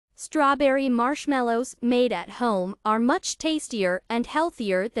Strawberry marshmallows made at home are much tastier and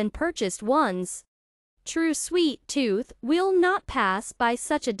healthier than purchased ones. True sweet tooth will not pass by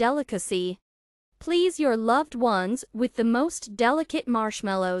such a delicacy. Please your loved ones with the most delicate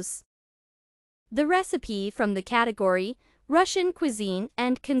marshmallows. The recipe from the category Russian cuisine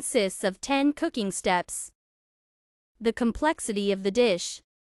and consists of 10 cooking steps. The complexity of the dish.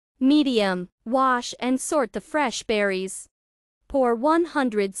 Medium. Wash and sort the fresh berries. Pour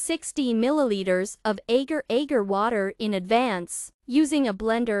 160 milliliters of agar-agar water in advance. Using a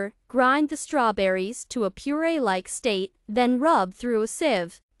blender, grind the strawberries to a puree-like state, then rub through a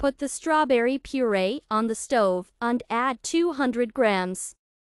sieve. Put the strawberry puree on the stove and add 200 grams.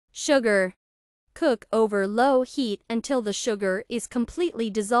 Sugar. Cook over low heat until the sugar is completely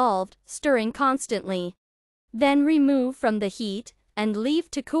dissolved, stirring constantly. Then remove from the heat and leave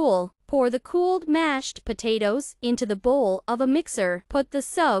to cool. Pour the cooled mashed potatoes into the bowl of a mixer. Put the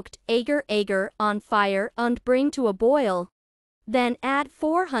soaked agar-agar on fire and bring to a boil. Then add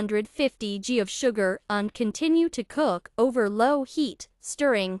 450 g of sugar and continue to cook over low heat,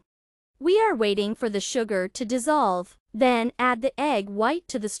 stirring. We are waiting for the sugar to dissolve. Then add the egg white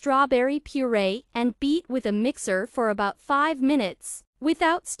to the strawberry puree and beat with a mixer for about 5 minutes.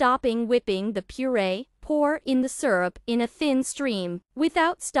 Without stopping whipping the puree, pour in the syrup in a thin stream.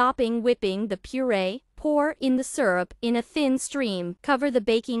 Without stopping whipping the puree, pour in the syrup in a thin stream. Cover the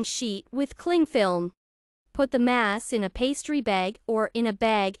baking sheet with cling film. Put the mass in a pastry bag or in a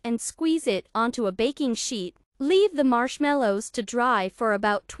bag and squeeze it onto a baking sheet. Leave the marshmallows to dry for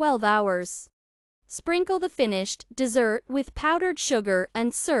about 12 hours. Sprinkle the finished dessert with powdered sugar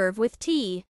and serve with tea.